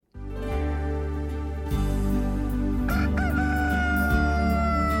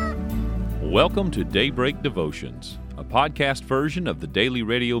Welcome to Daybreak Devotions, a podcast version of the daily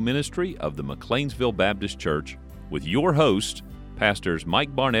radio ministry of the McLeansville Baptist Church with your hosts, Pastors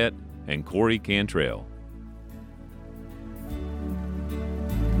Mike Barnett and Corey Cantrell.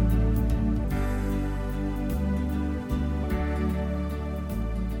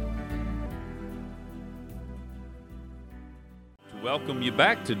 Welcome you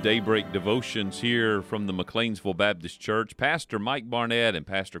back to Daybreak Devotions here from the McLeansville Baptist Church. Pastor Mike Barnett and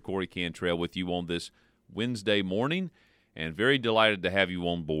Pastor Corey Cantrell with you on this Wednesday morning, and very delighted to have you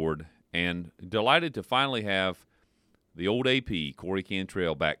on board, and delighted to finally have the old AP, Corey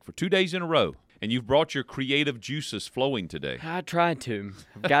Cantrell, back for 2 days in a row. And you've brought your creative juices flowing today. I tried to.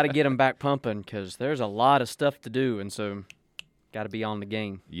 I've got to get them back pumping because there's a lot of stuff to do, and so got to be on the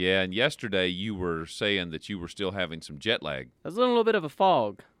game. Yeah, and yesterday you were saying that you were still having some jet lag. There's a little bit of a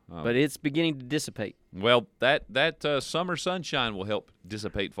fog, but it's beginning to dissipate. Well, that summer sunshine will help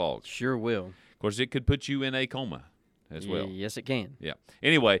dissipate fog. Sure will. Of course, it could put you in a coma as well. Yes, it can. Yeah.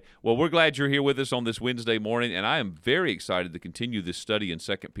 Anyway, well, we're glad you're here with us on this Wednesday morning, and I am very excited to continue this study in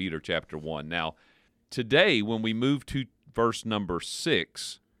 2 Peter chapter 1. Now, today, when we move to verse number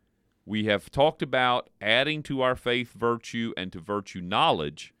 6, we have talked about adding to our faith virtue and to virtue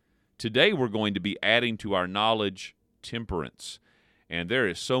knowledge. Today we're going to be adding to our knowledge temperance. And there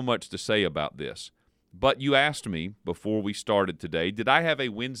is so much to say about this. But you asked me before we started today, did I have a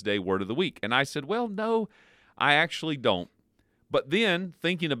Wednesday word of the week? And I said, well, no, I actually don't. But then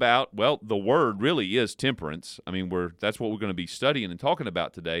thinking about, well, the word really is temperance. I mean, that's what we're going to be studying and talking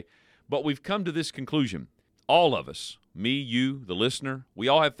about today. But we've come to this conclusion. All of us, me, you, the listener, we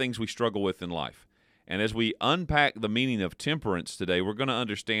all have things we struggle with in life. And as we unpack the meaning of temperance today, we're going to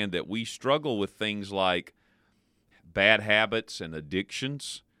understand that we struggle with things like bad habits and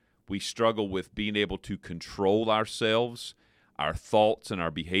addictions. We struggle with being able to control ourselves, our thoughts, and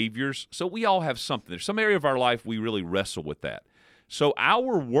our behaviors. So we all have something. There's some area of our life we really wrestle with that. So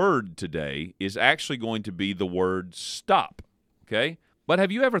our word today is actually going to be the word stop, okay? But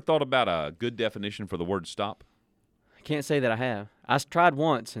have you ever thought about a good definition for the word stop? I can't say that I have. I tried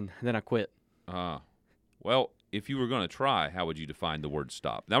once, and then I quit. Well, if you were going to try, how would you define the word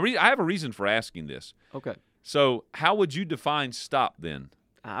stop? Now, I have a reason for asking this. Okay. So how would you define stop then?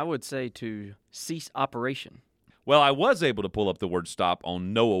 I would say to cease operation. Well, I was able to pull up the word stop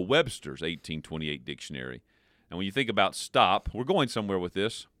on Noah Webster's 1828 dictionary. And when you think about stop, we're going somewhere with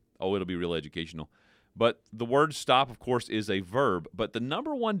this. Oh, it'll be real educational. But the word stop, of course, is a verb. But the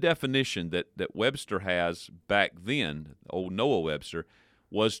number one definition that Webster has back then, old Noah Webster,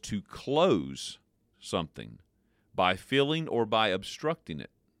 was to close something by filling or by obstructing it.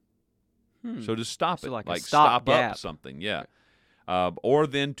 So to stop So it, like a like stop stop gap. up something, yeah. Or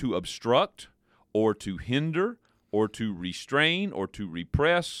then to obstruct, or to hinder, or to restrain, or to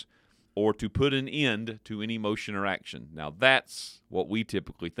repress, or to put an end to any motion or action. Now, that's what we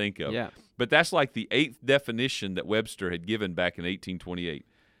typically think of. Yeah. But that's like the 8th definition that Webster had given back in 1828,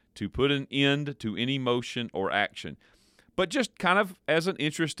 to put an end to any motion or action. But just kind of as an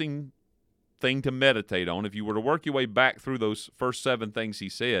interesting thing to meditate on, if you were to work your way back through those first 7 things he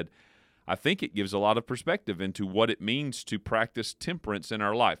said, I think it gives a lot of perspective into what it means to practice temperance in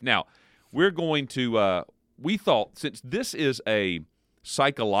our life. Now, we're going to, we thought, since this is a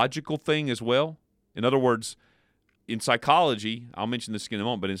psychological thing as well, in other words, in psychology, I'll mention this in a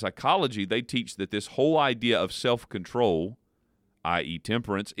moment, but in psychology, they teach that this whole idea of self-control, i.e.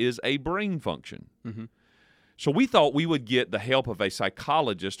 temperance, is a brain function. Mm-hmm. So we thought we would get the help of a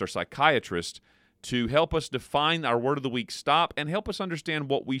psychologist or psychiatrist to help us define our word of the week, stop, and help us understand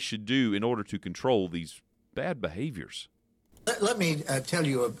what we should do in order to control these bad behaviors. Let me tell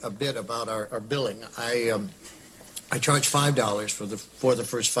you a bit about our billing. I charge $5 for the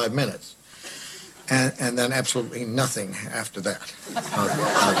first 5 minutes, and then absolutely nothing after that.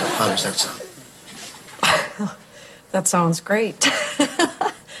 How does that sound? That sounds great.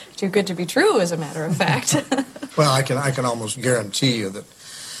 Too good to be true, as a matter of fact. Well, I can almost guarantee you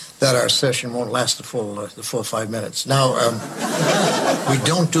that our session won't last the full 5 minutes. Now, we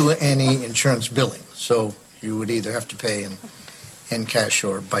don't do any insurance billing, so you would either have to pay in cash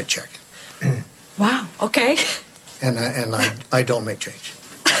or by check. Wow, okay. And I don't make change.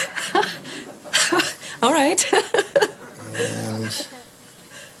 All right. And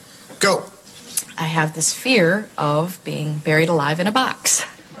go. I have this fear of being buried alive in a box.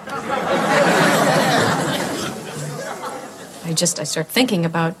 I start thinking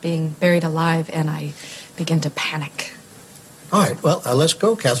about being buried alive, and I begin to panic. All right, well, let's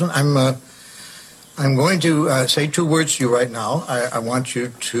go, Catherine. I'm going to say 2 words to you right now. I want you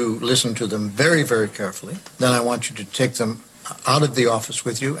to listen to them very, very carefully. Then I want you to take them out of the office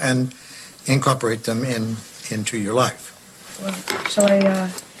with you and incorporate them into your life. Well, shall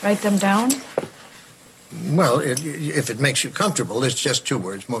I write them down? Well, if it makes you comfortable, it's just 2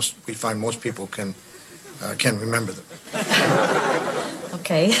 words. We find most people can remember them.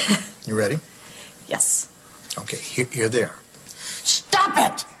 Okay. You ready? Yes. Okay, here they are. Stop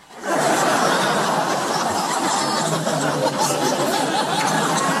it!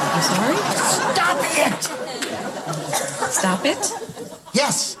 I'm sorry? Stop it! Stop it?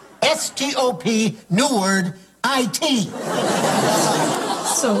 Yes, S-T-O-P, new word, I-T.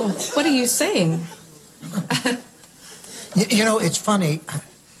 So, what are you saying? You know, it's funny.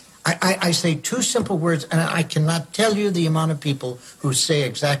 I say 2 simple words, and I cannot tell you the amount of people who say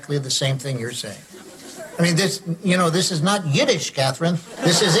exactly the same thing you're saying. I mean, this is not Yiddish, Catherine.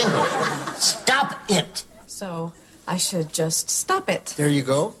 This is English. Stop it. So, I should just stop it. There you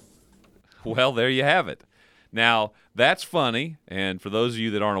go. Well, there you have it. Now, that's funny, and for those of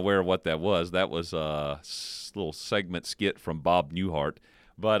you that aren't aware of what that was a little segment skit from Bob Newhart.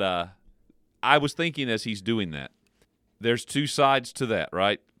 But I was thinking as he's doing that, there's 2 sides to that,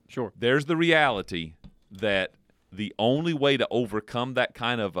 right? Sure. There's the reality that the only way to overcome that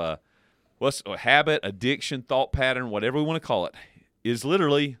kind of a habit, addiction, thought pattern, whatever we want to call it, is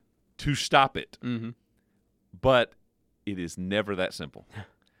literally to stop it. Mm-hmm. But it is never that simple.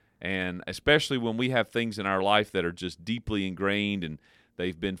 And especially when we have things in our life that are just deeply ingrained and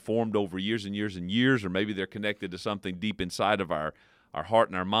they've been formed over years and years and years, or maybe they're connected to something deep inside of our heart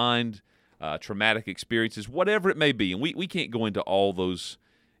and our mind, traumatic experiences, whatever it may be. And we can't go into all those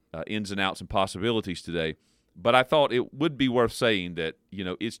ins and outs and possibilities today. But I thought it would be worth saying that,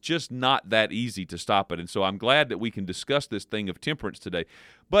 it's just not that easy to stop it. And so I'm glad that we can discuss this thing of temperance today.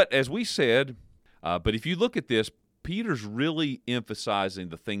 But as we said, but if you look at this, Peter's really emphasizing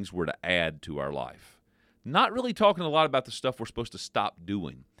the things we're to add to our life. Not really talking a lot about the stuff we're supposed to stop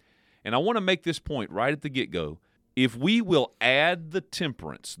doing. And I want to make this point right at the get-go. If we will add the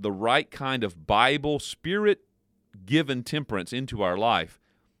temperance, the right kind of Bible, Spirit-given temperance into our life,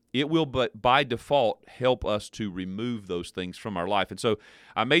 it will, but by default, help us to remove those things from our life. And so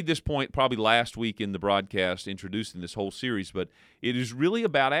I made this point probably last week in the broadcast introducing this whole series, but it is really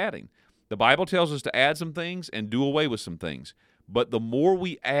about adding. The Bible tells us to add some things and do away with some things. But the more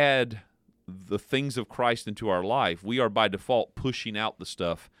we add the things of Christ into our life, we are by default pushing out the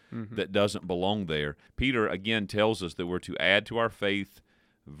stuff that doesn't belong there. Peter, again, tells us that we're to add to our faith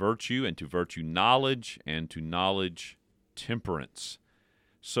virtue, and to virtue knowledge, and to knowledge temperance.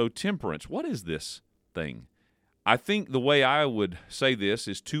 So temperance, what is this thing? I think the way I would say this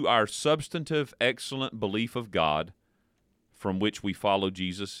is to our substantive, excellent belief of God, from which we follow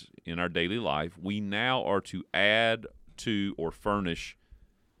Jesus in our daily life, we now are to add to or furnish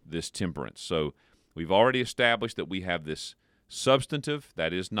this temperance. So we've already established that we have this substantive,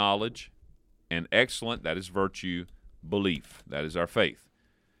 that is knowledge, and excellent, that is virtue, belief, that is our faith.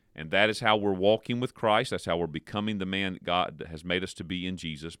 And that is how we're walking with Christ. That's how we're becoming the man that God has made us to be in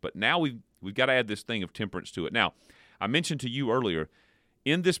Jesus. But now we've got to add this thing of temperance to it. Now, I mentioned to you earlier,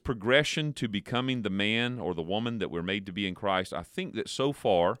 in this progression to becoming the man or the woman that we're made to be in Christ, I think that so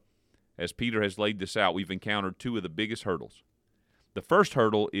far, as Peter has laid this out, we've encountered 2 of the biggest hurdles. The first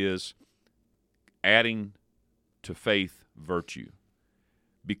hurdle is adding to faith virtue.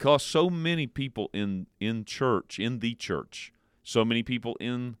 Because so many people in the church, so many people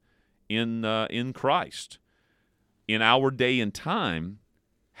in Christ, in our day and time,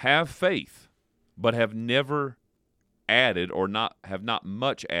 have faith, but have never added or have not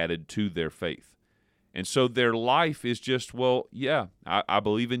much added to their faith. And so their life is just, I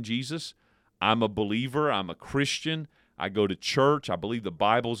believe in Jesus. I'm a believer. I'm a Christian. I go to church. I believe the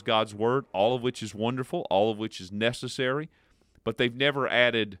Bible's God's Word, all of which is wonderful, all of which is necessary. But they've never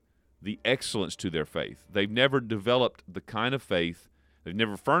added the excellence to their faith. They've never developed the kind of faith. They've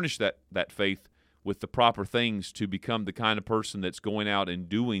never furnished that faith with the proper things to become the kind of person that's going out and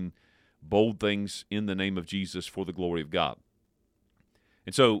doing bold things in the name of Jesus for the glory of God.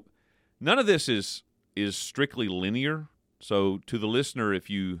 And so none of this is strictly linear. So to the listener, if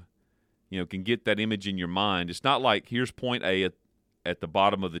you can get that image in your mind, it's not like here's point A at the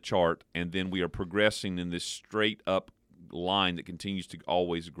bottom of the chart, and then we are progressing in this straight up line that continues to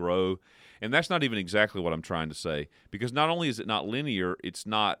always grow. And that's not even exactly what I'm trying to say, because not only is it not linear, it's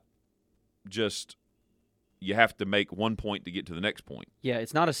not just you have to make one point to get to the next point. Yeah,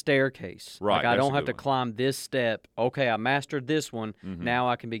 it's not a staircase. Right. Like I don't have to climb this step. Okay, I mastered this one. Now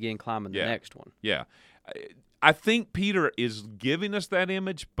I can begin climbing the next one. Yeah. I think Peter is giving us that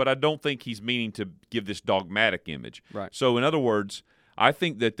image, but I don't think he's meaning to give this dogmatic image. Right. So in other words, I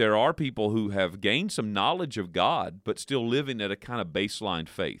think that there are people who have gained some knowledge of God, but still living at a kind of baseline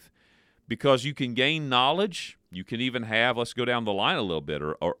faith. because you can gain knowledge. You can even have, let's go down the line a little bit,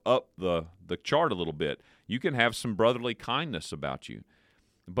 or up the chart a little bit. You can have some brotherly kindness about you.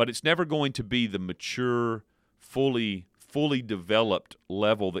 But it's never going to be the mature, fully developed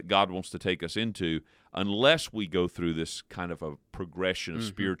level that God wants to take us into unless we go through this kind of a progression of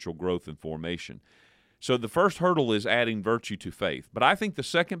spiritual growth and formation. So the first hurdle is adding virtue to faith. But I think the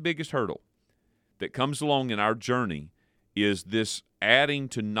second biggest hurdle that comes along in our journey is this adding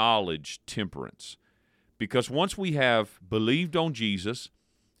to knowledge temperance. Because once we have believed on Jesus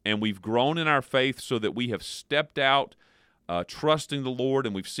and we've grown in our faith so that we have stepped out trusting the Lord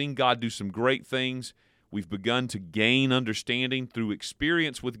and we've seen God do some great things, we've begun to gain understanding through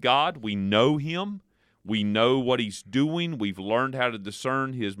experience with God. We know Him. We know what He's doing. We've learned how to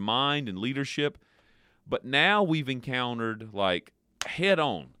discern His mind and leadership. But now we've encountered, like, head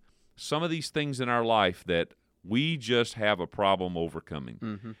on some of these things in our life that we just have a problem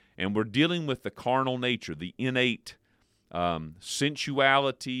overcoming. And we're dealing with the carnal nature, the innate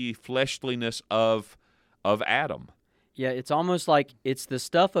sensuality, fleshliness of Adam. Yeah, it's almost like it's the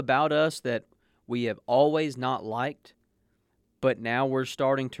stuff about us that we have always not liked, but now we're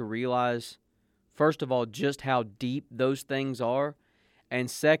starting to realize, first of all, just how deep those things are,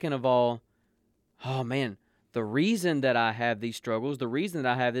 and second of all, oh man, the reason that I have these struggles, the reason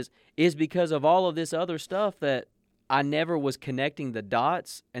that I have this is because of all of this other stuff that I never was connecting the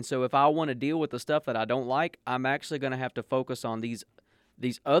dots. And so if I want to deal with the stuff that I don't like, I'm actually going to have to focus on these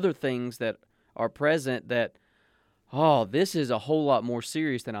other things that are present that, oh, this is a whole lot more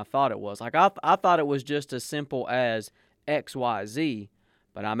serious than I thought it was. Like I thought it was just as simple as X, Y, Z,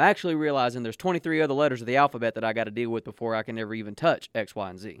 but I'm actually realizing there's 23 other letters of the alphabet that I got to deal with before I can ever even touch X, Y,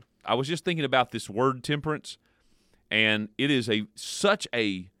 and Z. I was just thinking about this word temperance, and it is such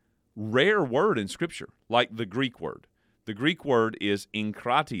a rare word in Scripture, like the Greek word. The Greek word is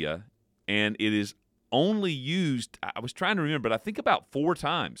enkratia, and it is only used, I was trying to remember, but I think about 4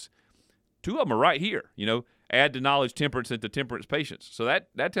 times. 2 of them are right here, add to knowledge temperance and to temperance patience. So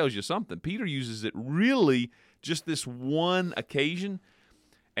that tells you something. Peter uses it really just this one occasion.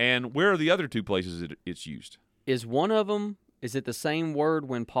 And where are the other 2 places it's used? Is one of them, is it the same word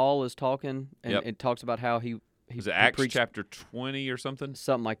when Paul is talking and Yep. it talks about how he Is it Acts preached chapter 20 or something?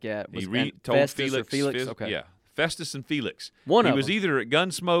 something like that? He told Festus or Felix. Okay. Yeah, Festus and Felix. One he of was them. either at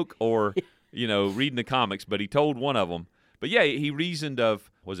Gunsmoke or, reading the comics, but he told one of them. But yeah, he reasoned of,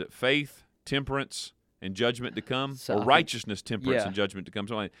 was it faith, temperance, and judgment to come? So I or think- righteousness, temperance, yeah. and judgment to come?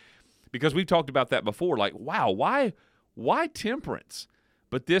 Something like, because we've talked about that before. Like, wow, why temperance?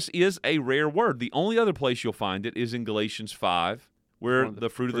 But this is a rare word. The only other place you'll find it is in Galatians 5, where the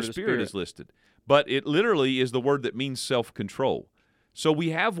fruit of the Spirit is listed. But it literally is the word that means self-control. So we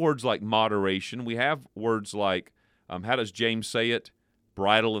have words like moderation. We have words like, how does James say it?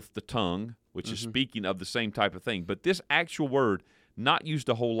 Bridleth the tongue, which is speaking of the same type of thing. But this actual word, not used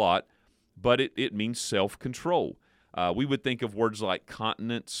a whole lot, but it means self-control. We would think of words like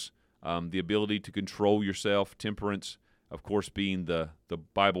continence, the ability to control yourself, temperance, of course, being the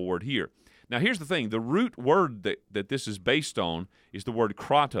Bible word here. Now, here's the thing. The root word that this is based on is the word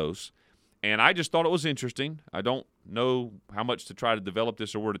kratos, and I just thought it was interesting. I don't know how much to try to develop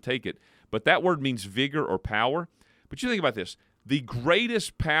this or where to take it, but that word means vigor or power. But you think about this. The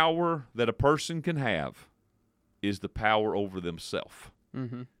greatest power that a person can have is the power over themselves.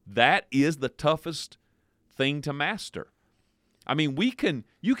 That is the toughest thing to master. I mean,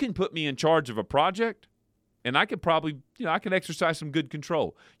 you can put me in charge of a project, and I could probably, I can exercise some good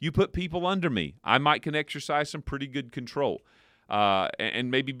control. You put people under me, I can exercise some pretty good control,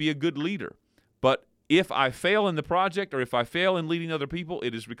 and maybe be a good leader. But if I fail in the project or if I fail in leading other people,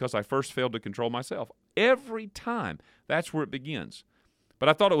 it is because I first failed to control myself. Every time, that's where it begins. But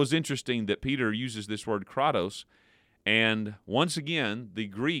I thought it was interesting that Peter uses this word kratos, and once again, the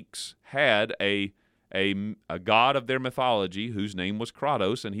Greeks had a god of their mythology whose name was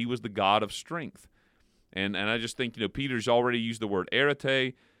Kratos, and he was the god of strength. And I just think, Peter's already used the word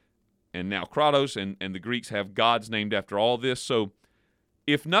arete, and now Kratos, and the Greeks have gods named after all this. So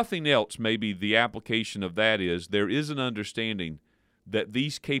if nothing else, maybe the application of that is there is an understanding that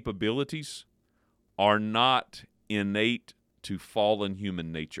these capabilities are not innate to fallen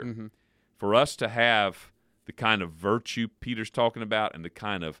human nature. For us to have the kind of virtue Peter's talking about and the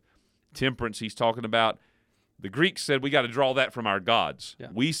kind of temperance he's talking about, the Greeks said we got to draw that from our gods. Yeah.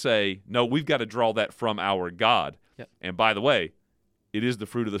 We say, no, we've got to draw that from our God. Yep. And by the way, it is the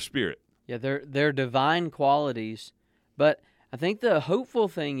fruit of the Spirit. Yeah, they're divine qualities. But I think the hopeful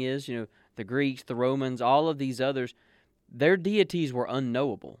thing is, the Greeks, the Romans, all of these others, their deities were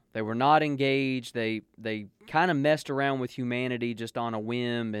unknowable. They were not engaged. They kind of messed around with humanity just on a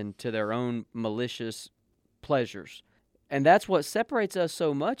whim and to their own malicious pleasures. And that's what separates us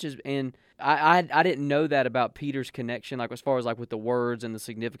so much. And I didn't know that about Peter's connection, like as far as like with the words and the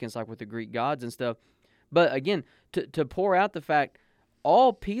significance, like with the Greek gods and stuff. But again, to pour out the fact,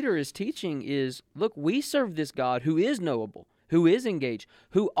 all Peter is teaching is, look, we serve this God who is knowable, who is engaged,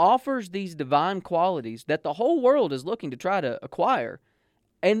 who offers these divine qualities that the whole world is looking to try to acquire.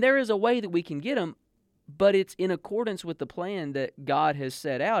 And there is a way that we can get them, but it's in accordance with the plan that God has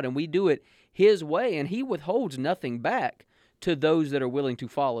set out, and we do it His way, and He withholds nothing back to those that are willing to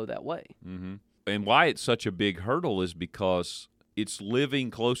follow that way. Mm-hmm. And why it's such a big hurdle is because it's living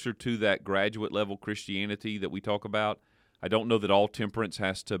closer to that graduate level Christianity that we talk about. I don't know that all temperance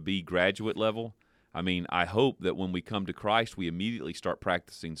has to be graduate level. I mean, I hope that when we come to Christ, we immediately start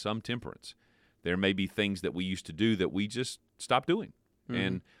practicing some temperance. There may be things that we used to do that we just stop doing. Mm-hmm.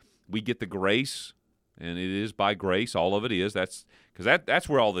 And we get the grace, and it is by grace, all of it is. That's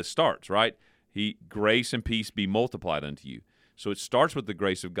where all this starts, right? Grace and peace be multiplied unto you. So it starts with the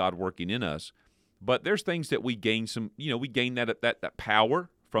grace of God working in us. But there's things that we gain we gain that power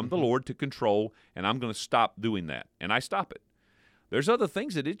from the Lord to control, and I'm going to stop doing that, and I stop it. There's other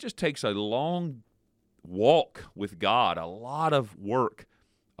things that it just takes a long walk with God, a lot of work,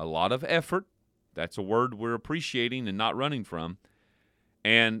 a lot of effort. That's a word we're appreciating and not running from.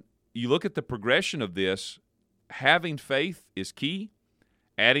 And you look at the progression of this, having faith is key,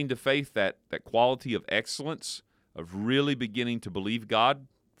 adding to faith that quality of excellence, of really beginning to believe God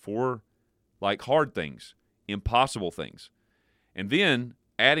for like hard things, impossible things. And then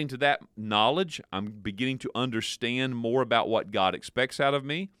adding to that knowledge, I'm beginning to understand more about what God expects out of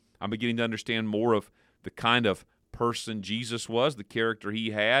me. I'm beginning to understand more of the kind of person Jesus was, the character He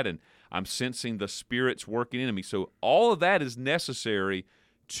had, and I'm sensing the Spirit's working in me. So all of that is necessary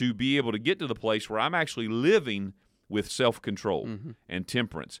to be able to get to the place where I'm actually living with self-control and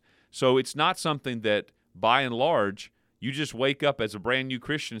temperance. So it's not something that, by and large, you just wake up as a brand new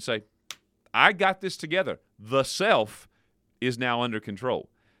Christian and say, I got this together. The self is now under control.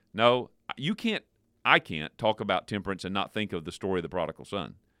 No, I can't talk about temperance and not think of the story of the prodigal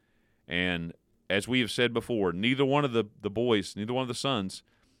son. And as we have said before, neither one of the boys, neither one of the sons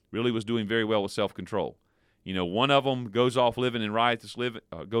really was doing very well with self-control. You know, one of them goes off living in riotous living,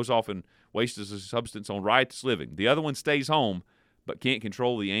 goes off and wastes his substance on riotous living. The other one stays home but can't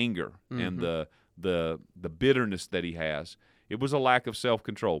control the anger and the bitterness that he has. It was a lack of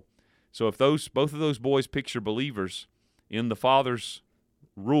self-control. So if both of those boys picture believers in the Father's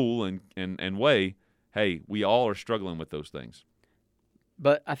rule and way, hey, we all are struggling with those things.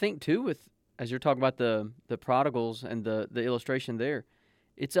 But I think, too, as you're talking about the prodigals and the illustration there,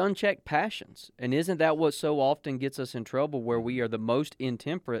 it's unchecked passions. And isn't that what so often gets us in trouble, where we are the most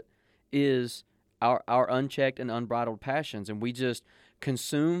intemperate, is our unchecked and unbridled passions, and we just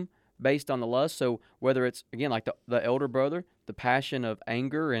consume based on the lust. So whether it's, again, like the elder brother, the passion of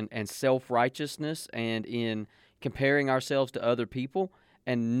anger and self-righteousness and in comparing ourselves to other people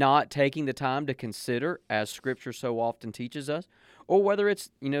and not taking the time to consider, as Scripture so often teaches us, or whether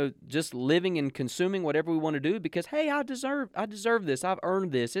it's, just living and consuming whatever we want to do because, hey, I deserve this, I've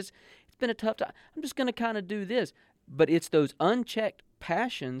earned this, it's been a tough time, I'm just going to kind of do this. But it's those unchecked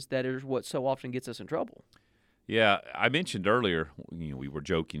passions that is what so often gets us in trouble. Yeah, I mentioned earlier, we were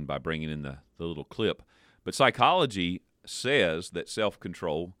joking by bringing in the little clip, but psychology says that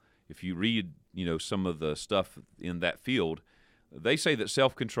self-control, if you read, some of the stuff in that field, they say that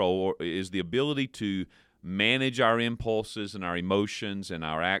self-control is the ability to manage our impulses and our emotions and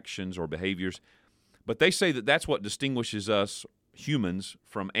our actions or behaviors, but they say that that's what distinguishes us humans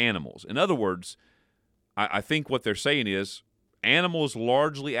from animals. In other words, I think what they're saying is animals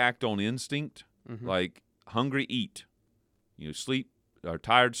largely act on instinct, like hungry, eat, sleep, or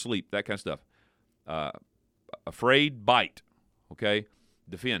tired, sleep, that kind of stuff. Afraid, bite, okay,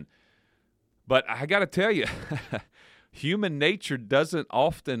 defend. But I got to tell you, human nature doesn't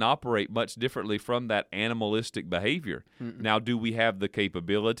often operate much differently from that animalistic behavior. Now, do we have the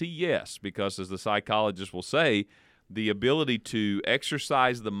capability? Yes, because as the psychologist will say, the ability to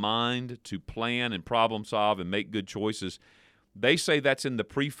exercise the mind, to plan and problem solve and make good choices, they say that's in the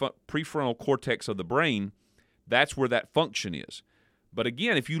prefrontal cortex of the brain. That's where that function is. But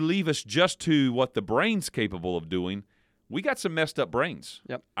again, if you leave us just to what the brain's capable of doing, we got some messed up brains.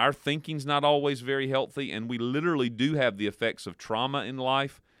 Yep. Our thinking's not always very healthy, and we literally do have the effects of trauma in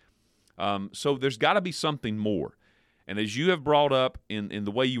life. So there's got to be something more. And as you have brought up in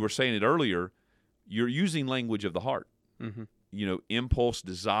the way you were saying it earlier, you're using language of the heart. Impulse,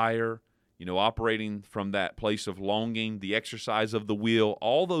 desire, operating from that place of longing, the exercise of the will.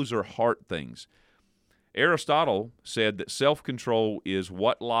 All those are heart things. Aristotle said that self-control is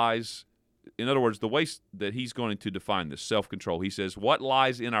what lies, in other words, the way that he's going to define this, self-control. He says, what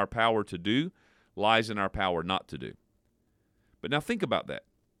lies in our power to do lies in our power not to do. But now think about that.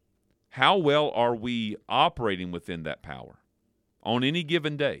 How well are we operating within that power on any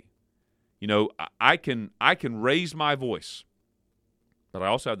given day? I can raise my voice, but I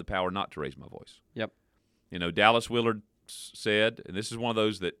also have the power not to raise my voice. Yep. Dallas Willard said, and this is one of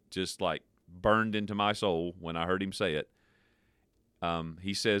those that just like burned into my soul when I heard him say it.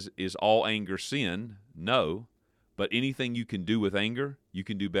 He says, is all anger sin? No, but anything you can do with anger, you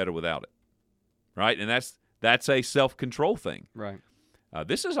can do better without it, right? And that's a self-control thing. Right.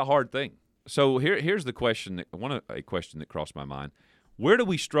 This is a hard thing. So here's the question, a question that crossed my mind. Where do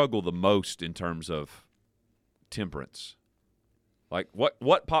we struggle the most in terms of temperance? Like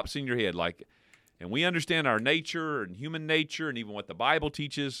what pops in your head? Like, and we understand our nature and human nature and even what the Bible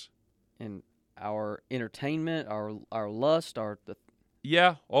teaches. And our entertainment, our lust,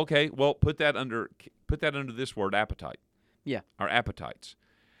 Yeah, okay. Well, put that under this word, appetite. Yeah. Our appetites.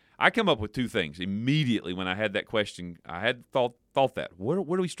 I come up with two things immediately when I had that question. I had thought that. Where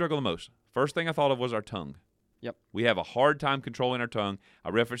do we struggle the most? First thing I thought of was our tongue. Yep. We have a hard time controlling our tongue. I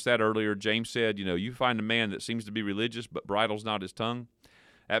referenced that earlier. James said, you find a man that seems to be religious but bridles not his tongue.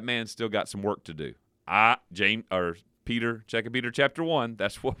 That man's still got some work to do. Peter, 2 Peter chapter 1,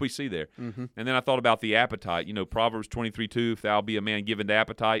 that's what we see there. Mm-hmm. And then I thought about the appetite. Proverbs 23:2, if thou be a man given to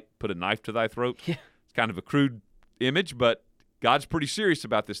appetite, put a knife to thy throat. Yeah. It's kind of a crude image, but God's pretty serious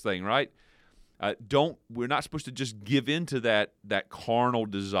about this thing, right? We're not supposed to just give in to that carnal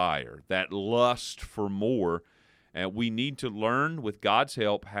desire, that lust for more. And we need to learn, with God's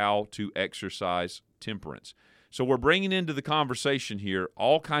help, how to exercise temperance. So we're bringing into the conversation here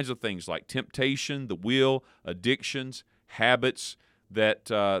all kinds of things like temptation, the will, addictions, habits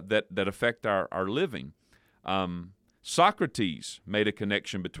that affect our living. Socrates made a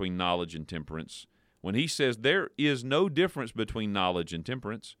connection between knowledge and temperance when he says there is no difference between knowledge and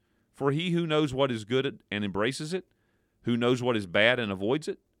temperance. For he who knows what is good and embraces it, who knows what is bad and avoids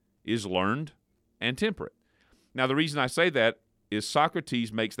it, is learned and temperate. Now, the reason I say that is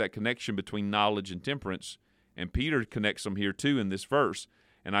Socrates makes that connection between knowledge and temperance, and Peter connects them here too in this verse.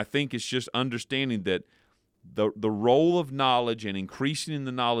 And I think it's just understanding that the role of knowledge and increasing in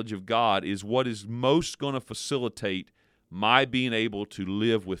the knowledge of God is what is most going to facilitate my being able to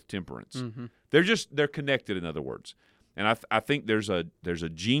live with temperance. Mm-hmm. They're connected, in other words. And I think there's a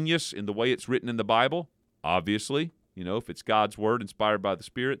genius in the way it's written in the Bible, obviously, if it's God's word inspired by the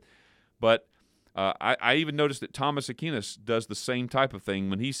Spirit. But I even noticed that Thomas Aquinas does the same type of thing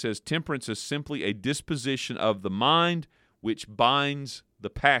when he says temperance is simply a disposition of the mind which binds the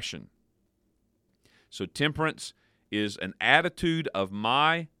passion. So temperance is an attitude of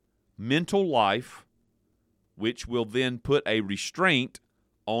my mental life which will then put a restraint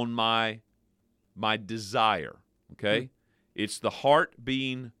on my desire, okay? It's the heart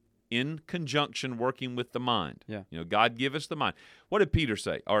being in conjunction working with the mind. Yeah. God give us the mind. What did Peter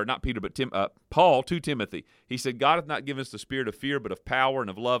say? Or not Peter, but Paul to Timothy. He said, God hath not given us the spirit of fear, but of power and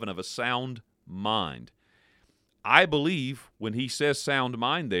of love and of a sound mind. I believe when he says sound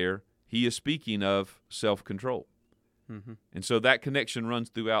mind there, he is speaking of self-control. Mm-hmm. And so that connection runs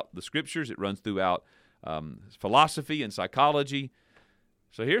throughout the Scriptures. It runs throughout philosophy and psychology.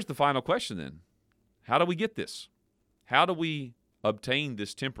 So here's the final question then. How do we get this? How do we obtain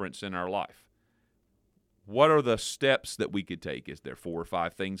this temperance in our life? What are the steps that we could take? Is there 4 or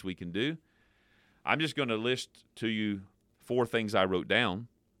 5 things we can do? I'm just going to list to you 4 things I wrote down,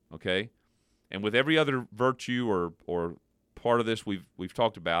 okay? And with every other virtue or part of this we've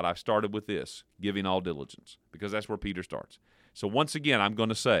talked about, I started with this, giving all diligence, because that's where Peter starts. So once again, I'm going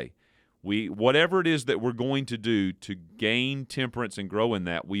to say, whatever it is that we're going to do to gain temperance and grow in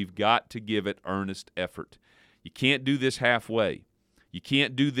that, we've got to give it earnest effort. You can't do this halfway. You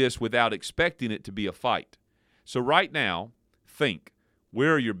can't do this without expecting it to be a fight. So right now, think,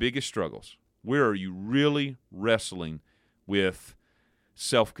 where are your biggest struggles? Where are you really wrestling with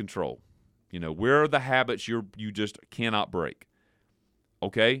self-control? Where are the habits you just cannot break?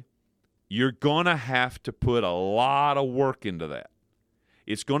 Okay? You're going to have to put a lot of work into that.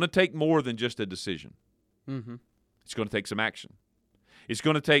 It's going to take more than just a decision. Mm-hmm. It's going to take some action. It's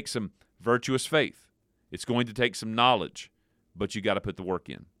going to take some virtuous faith. It's going to take some knowledge, but you got to put the work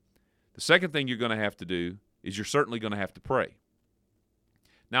in. The second thing you're going to have to do is you're certainly going to have to pray.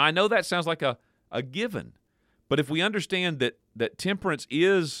 Now, I know that sounds like a given, but if we understand that temperance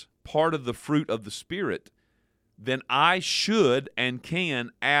is part of the fruit of the Spirit, then I should and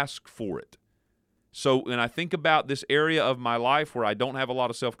can ask for it. So when I think about this area of my life where I don't have a lot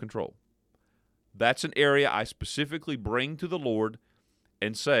of self-control, that's an area I specifically bring to the Lord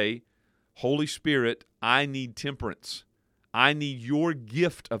and say, Holy Spirit, I need temperance. I need your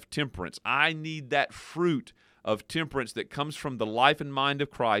gift of temperance. I need that fruit of temperance that comes from the life and mind of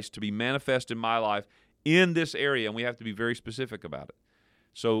Christ to be manifest in my life in this area, and we have to be very specific about it.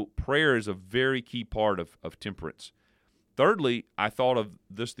 So prayer is a very key part of temperance. Thirdly, I thought of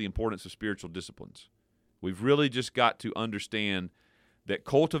this, the importance of spiritual disciplines. We've really just got to understand that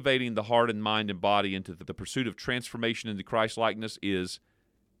cultivating the heart and mind and body into the pursuit of transformation into Christ-likeness is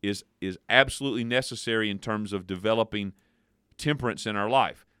absolutely necessary in terms of developing temperance in our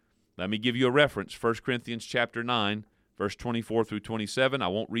life. Let me give you a reference, 1 Corinthians chapter 9, verse 24 through 27. I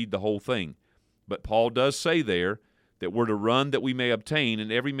won't read the whole thing, but Paul does say there that we're to run that we may obtain,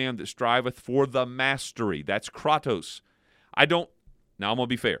 and every man that striveth for the mastery. That's kratos. Now I'm going to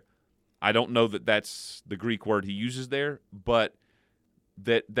be fair. I don't know that that's the Greek word he uses there, but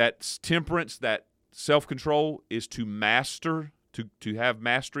that's temperance, that self-control is to master, to have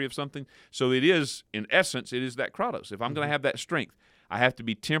mastery of something. So it is, in essence, it is that kratos. If I'm going to have that strength, I have to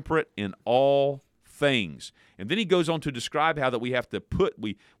be temperate in all things. And then he goes on to describe how that we have to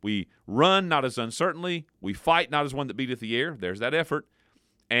we run not as uncertainly, we fight not as one that beateth the air. There's that effort.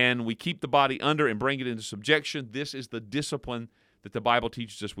 And we keep the body under and bring it into subjection. This is the discipline that the Bible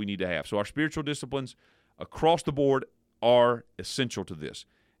teaches us we need to have. So our spiritual disciplines across the board are essential to this.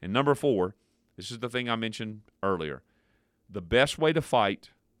 And number 4, this is the thing I mentioned earlier. The best way to fight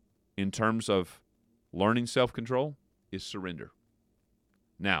in terms of learning self-control is surrender.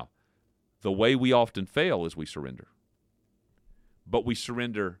 Now, the way we often fail is we surrender. But we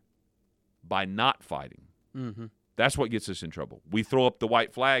surrender by not fighting. Mm-hmm. That's what gets us in trouble. We throw up the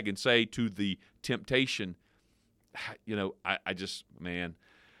white flag and say to the temptation, I just, man,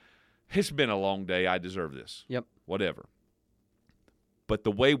 it's been a long day. I deserve this. Yep. Whatever. But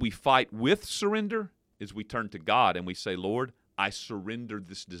the way we fight with surrender is we turn to God and we say, Lord, I surrender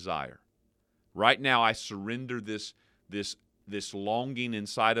this desire. Right now, I surrender this longing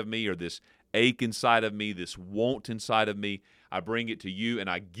inside of me, or this ache inside of me, this want inside of me. I bring it to you and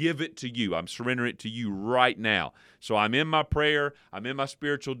I give it to you. I'm surrendering it to you right now. So I'm in my prayer. I'm in my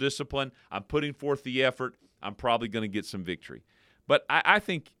spiritual discipline. I'm putting forth the effort. I'm probably going to get some victory. But I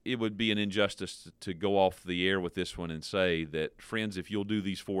think it would be an injustice to go off the air with this one and say that, friends, if you'll do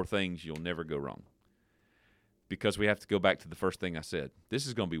these 4 things, you'll never go wrong. Because we have to go back to the first thing I said. This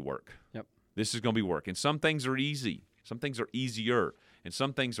is going to be work. Yep. This is going to be work. And some things are easy. Some things are easier. And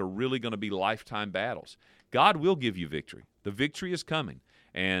some things are really going to be lifetime battles. God will give you victory. The victory is coming.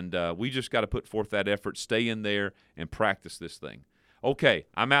 And we just got to put forth that effort, stay in there, and practice this thing. Okay,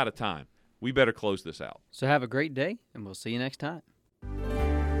 I'm out of time. We better close this out. So have a great day, and we'll see you next time.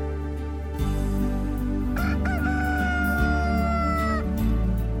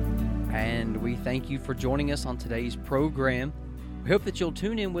 And we thank you for joining us on today's program. We hope that you'll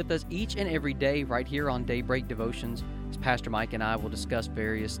tune in with us each and every day right here on Daybreak Devotions, as Pastor Mike and I will discuss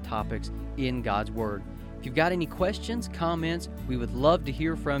various topics in God's Word. If you've got any questions, comments, we would love to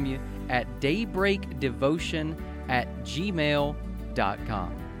hear from you at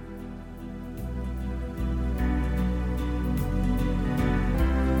daybreakdevotion@gmail.com.